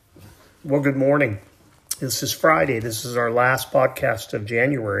Well, good morning. This is Friday. This is our last podcast of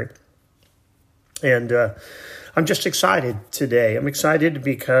January. And I'm just excited today. I'm excited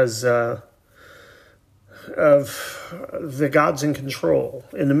because of the God's in control.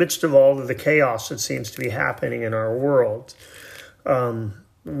 In the midst of all of the chaos that seems to be happening in our world,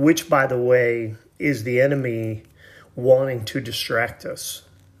 which, by the way, is the enemy wanting to distract us.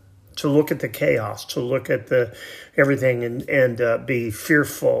 To look at the chaos, to look at the everything and be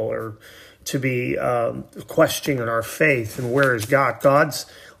fearful, or to be questioning our faith and where is God? God's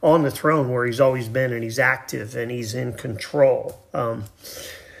on the throne where he's always been, and he's active and he's in control.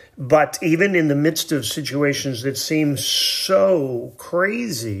 But even in the midst of situations that seem so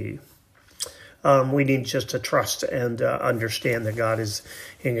crazy, we need just to trust and understand that God is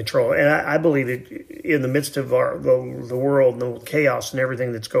in control. And I believe it, in the midst of the world and the chaos and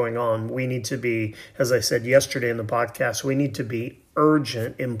everything that's going on, we need to be, as I said yesterday in the podcast, we need to be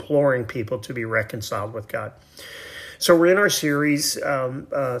urgent, imploring people to be reconciled with God. So we're in our series.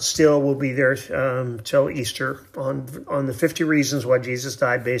 Still, we'll be there till Easter on the 50 Reasons Why Jesus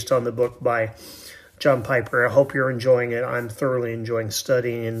Died, based on the book by John Piper. I hope you're enjoying it. I'm thoroughly enjoying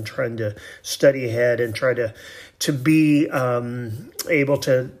studying and trying to study ahead and try to be able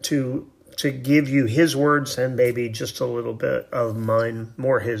to give you his words and maybe just a little bit of mine,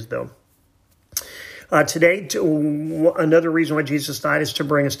 more his though. Today, another reason why Jesus died is to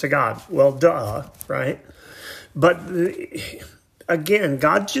bring us to God. Well, duh, right? But again,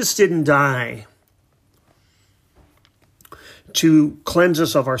 God just didn't die to cleanse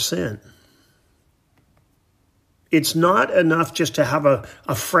us of our sin. It's not enough just to have a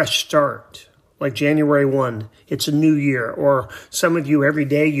fresh start, like January 1. It's a new year. Or some of you, every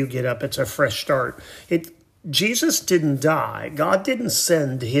day you get up, it's a fresh start. Jesus didn't die. God didn't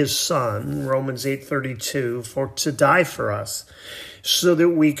send his son, Romans 8:32, to die for us so that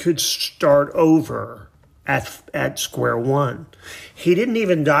we could start over at square one. He didn't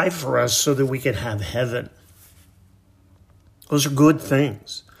even die for us so that we could have heaven. Those are good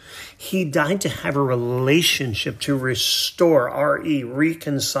things. He died to have a relationship, to restore,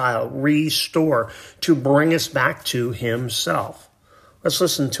 reconcile, restore, to bring us back to himself. Let's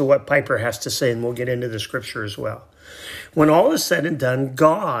listen to what Piper has to say, and we'll get into the scripture as well. When all is said and done,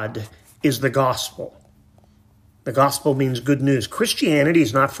 God is the gospel. The gospel means good news. Christianity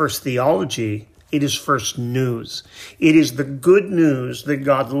is not first theology. It is first news. It is the good news that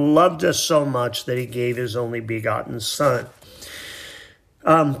God loved us so much that he gave his only begotten son.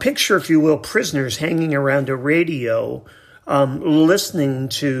 Picture, if you will, prisoners hanging around a radio, listening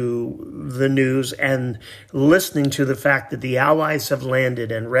to the news and listening to the fact that the Allies have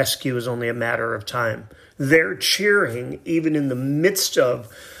landed and rescue is only a matter of time. They're cheering even in the midst of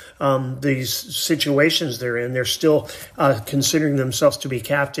these situations they're in. They're still considering themselves to be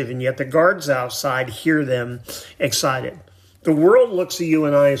captive, and yet the guards outside hear them excited. The world looks at you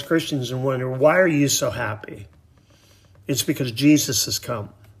and I as Christians and wonder, why are you so happy? It's because Jesus has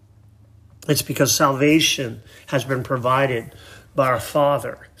come. It's because salvation has been provided by our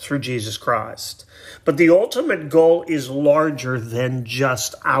Father through Jesus Christ. But the ultimate goal is larger than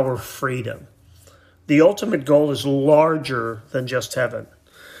just our freedom. The ultimate goal is larger than just heaven.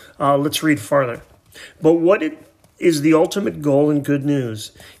 Let's read farther. But what is the ultimate goal in good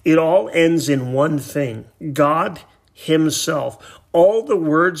news? It all ends in one thing: God himself. All the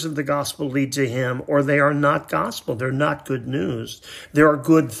words of the gospel lead to him, or they are not gospel. They're not good news. There are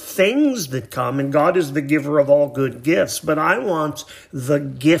good things that come, and God is the giver of all good gifts. But I want the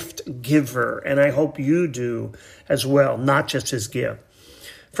gift giver, and I hope you do as well, not just his gift.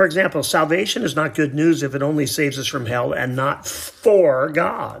 For example, salvation is not good news if it only saves us from hell and not for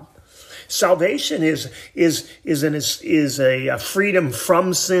God. Salvation is a freedom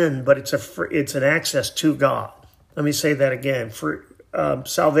from sin, but it's an access to God. Let me say that again.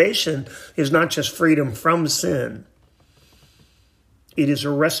 Salvation is not just freedom from sin. It is a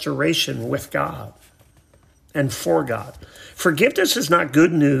restoration with God and for God. Forgiveness is not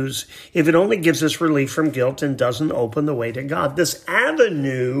good news if it only gives us relief from guilt and doesn't open the way to God. This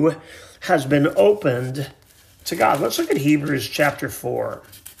avenue has been opened to God. Let's look at Hebrews chapter 4.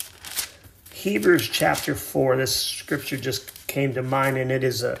 Hebrews chapter 4. This scripture just came to mind, and it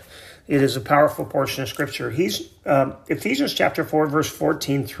is a powerful portion of scripture. Ephesians chapter 4, verse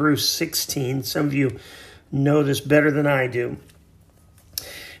 14 through 16. Some of you know this better than I do.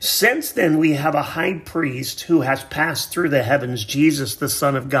 Since then we have a high priest who has passed through the heavens, Jesus, the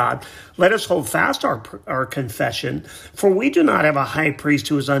Son of God. Let us hold fast our confession, for we do not have a high priest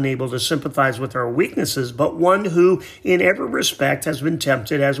who is unable to sympathize with our weaknesses, but one who in every respect has been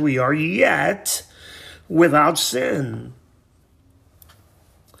tempted as we are, yet without sin.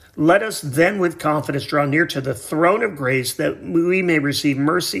 Let us then with confidence draw near to the throne of grace that we may receive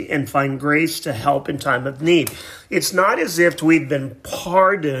mercy and find grace to help in time of need. It's not as if we've been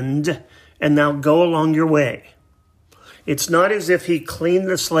pardoned and now go along your way. It's not as if he cleaned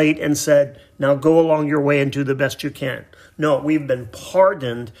the slate and said, now go along your way and do the best you can. No, we've been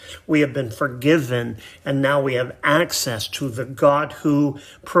pardoned, we have been forgiven, and now we have access to the God who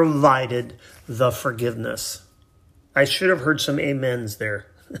provided the forgiveness. I should have heard some amens there.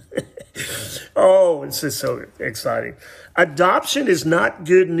 Oh, it's just so exciting. Adoption is not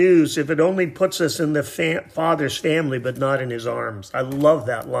good news if it only puts us in the Father's family, but not in his arms. I love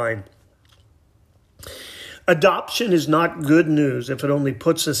that line. Adoption is not good news if it only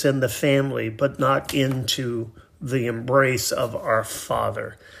puts us in the family, but not into the embrace of our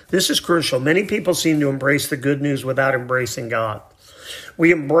Father. This is crucial. Many people seem to embrace the good news without embracing God.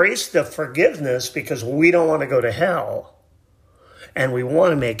 We embrace the forgiveness because we don't want to go to hell and we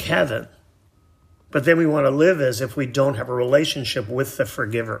want to make heaven. But then we want to live as if we don't have a relationship with the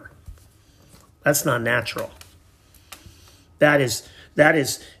forgiver. That's not natural. That is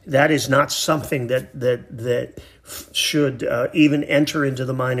not something that should even enter into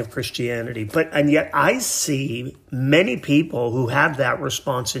the mind of Christianity. And yet I see many people who have that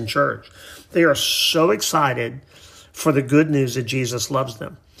response in church. They are so excited for the good news that Jesus loves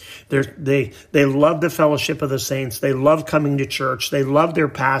them. They love the fellowship of the saints. They love coming to church. They love their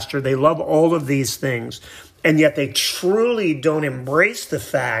pastor. They love all of these things. And yet they truly don't embrace the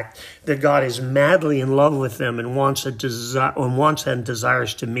fact that God is madly in love with them and wants and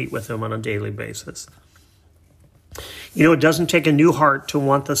desires to meet with them on a daily basis. You know, it doesn't take a new heart to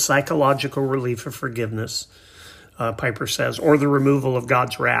want the psychological relief of forgiveness, Piper says, or the removal of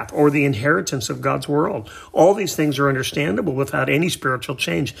God's wrath, or the inheritance of God's world. All these things are understandable without any spiritual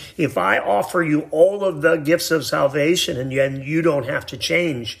change. If I offer you all of the gifts of salvation and you don't have to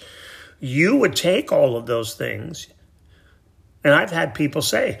change, you would take all of those things. And I've had people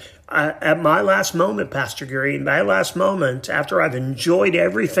say, at my last moment, Pastor Gary, my last moment, after I've enjoyed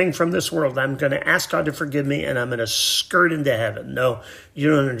everything from this world, I'm going to ask God to forgive me and I'm going to skirt into heaven. No, you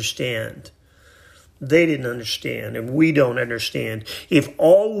don't understand. They didn't understand, and we don't understand. If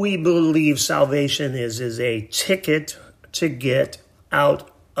all we believe salvation is a ticket to get out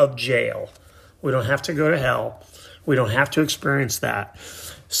of jail, we don't have to go to hell. We don't have to experience that.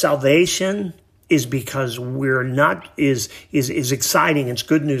 Salvation is because we're not, is exciting. It's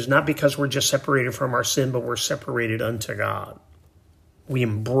good news, not because we're just separated from our sin, but we're separated unto God. We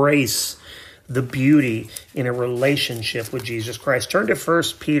embrace the beauty in a relationship with Jesus Christ. Turn to 1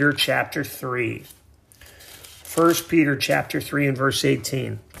 Peter chapter 3. 1 Peter chapter 3 and verse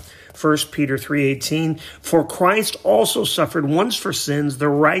 18. 1 Peter 3:18. For Christ also suffered once for sins, the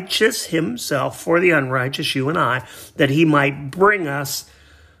righteous himself for the unrighteous, you and I, that he might bring us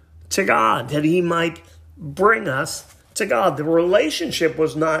to God. That he might bring us to God. The relationship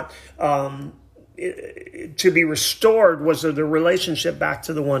was not to be restored, was the relationship back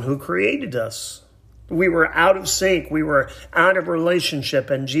to the one who created us. We were out of sync. We were out of relationship.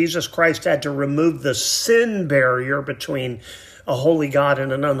 And Jesus Christ had to remove the sin barrier between a holy God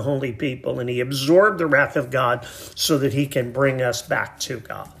and an unholy people. And he absorbed the wrath of God so that he can bring us back to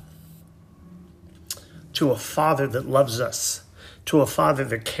God. To a Father that loves us. To a Father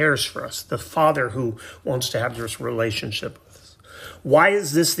that cares for us. The Father who wants to have this relationship with us. Why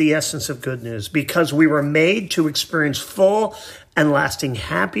is this the essence of good news? Because we were made to experience full and lasting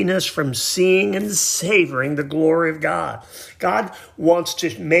happiness from seeing and savoring the glory of God. God wants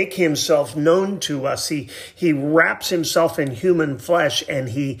to make himself known to us. He wraps himself in human flesh and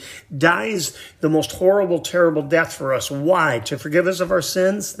he dies the most horrible, terrible death for us. Why? To forgive us of our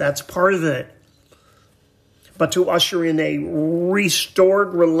sins? That's part of it. But to usher in a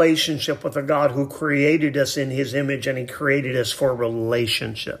restored relationship with a God who created us in his image, and he created us for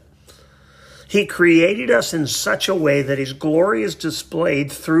relationship. He created us in such a way that his glory is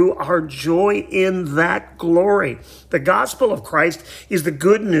displayed through our joy in that glory. The gospel of Christ is the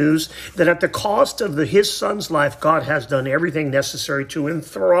good news that at the cost of his son's life, God has done everything necessary to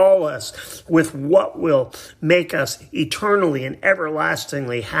enthrall us with what will make us eternally and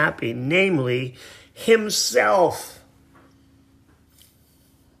everlastingly happy, namely himself.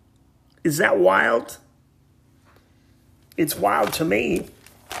 Is that wild? It's wild to me.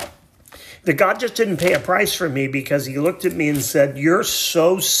 That God just didn't pay a price for me because he looked at me and said, you're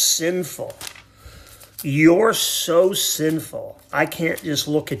so sinful. You're so sinful. I can't just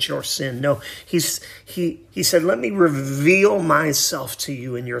look at your sin. No, he said, let me reveal myself to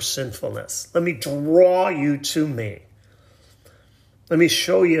you in your sinfulness. Let me draw you to me. Let me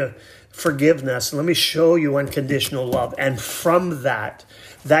show you forgiveness. Let me show you unconditional love. And from that,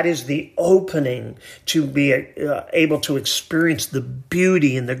 That is the opening to be able to experience the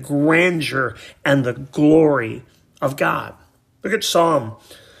beauty and the grandeur and the glory of God. Look at Psalm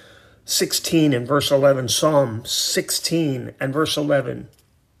 16 and verse 11. Psalm 16 and verse 11.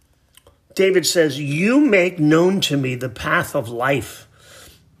 David says, you make known to me the path of life.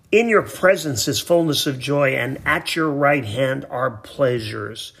 In your presence is fullness of joy, and at your right hand are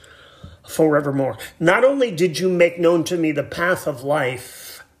pleasures forevermore. Not only did you make known to me the path of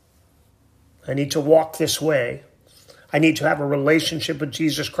life, I need to walk this way. I need to have a relationship with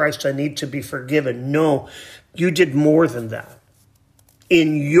Jesus Christ. I need to be forgiven. No, you did more than that.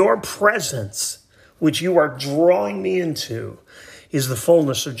 In your presence, which you are drawing me into, is the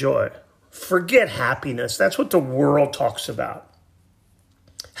fullness of joy. Forget happiness. That's what the world talks about.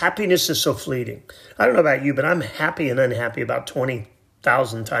 Happiness is so fleeting. I don't know about you, but I'm happy and unhappy about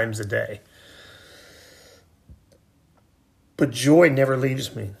 20,000 times a day. But joy never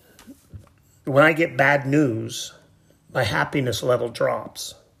leaves me. When I get bad news, my happiness level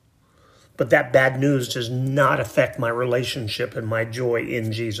drops. But that bad news does not affect my relationship and my joy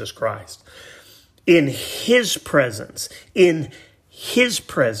in Jesus Christ. In His presence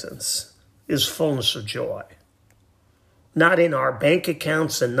is fullness of joy. Not in our bank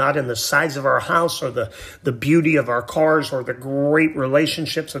accounts and not in the size of our house or the beauty of our cars or the great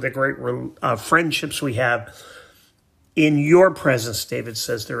relationships or the great friendships we have. In your presence, David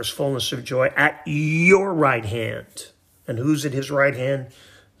says, there is fullness of joy at your right hand. And who's at His right hand?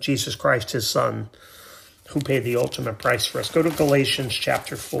 Jesus Christ, His Son, who paid the ultimate price for us. Go to Galatians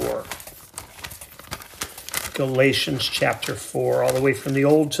chapter 4. Galatians chapter 4, all the way from the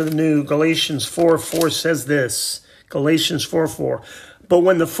old to the new. Galatians 4:4 says this. Galatians 4:4. But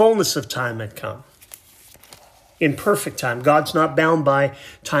when the fullness of time had come, in perfect time, God's not bound by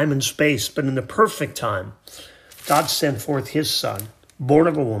time and space, but in the perfect time, God sent forth His Son, born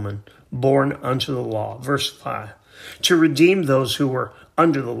of a woman, born unto the law. Verse 5. To redeem those who were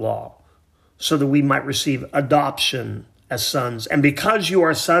under the law, so that we might receive adoption as sons. And because you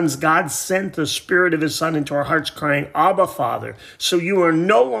are sons, God sent the Spirit of His Son into our hearts, crying, Abba, Father. So you are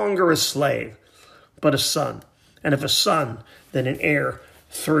no longer a slave, but a son. And if a son, then an heir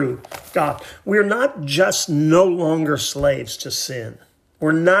through God. We're not just no longer slaves to sin.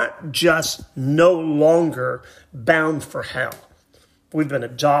 We're not just no longer bound for hell. We've been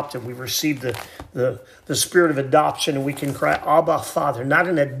adopted. We've received the spirit of adoption, and we can cry, Abba, Father, not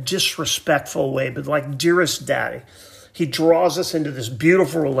in a disrespectful way, but like dearest Daddy. He draws us into this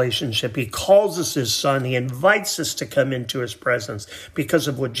beautiful relationship. He calls us His Son. He invites us to come into His presence because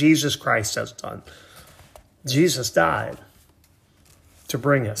of what Jesus Christ has done. Jesus died to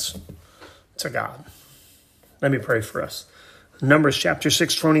bring us to God. Let me pray for us. Numbers chapter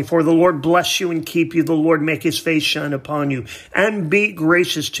 6:24, the Lord bless you and keep you. The Lord make His face shine upon you and be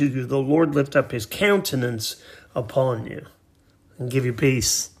gracious to you. The Lord lift up His countenance upon you and give you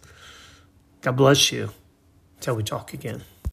peace. God bless you. Till we talk again.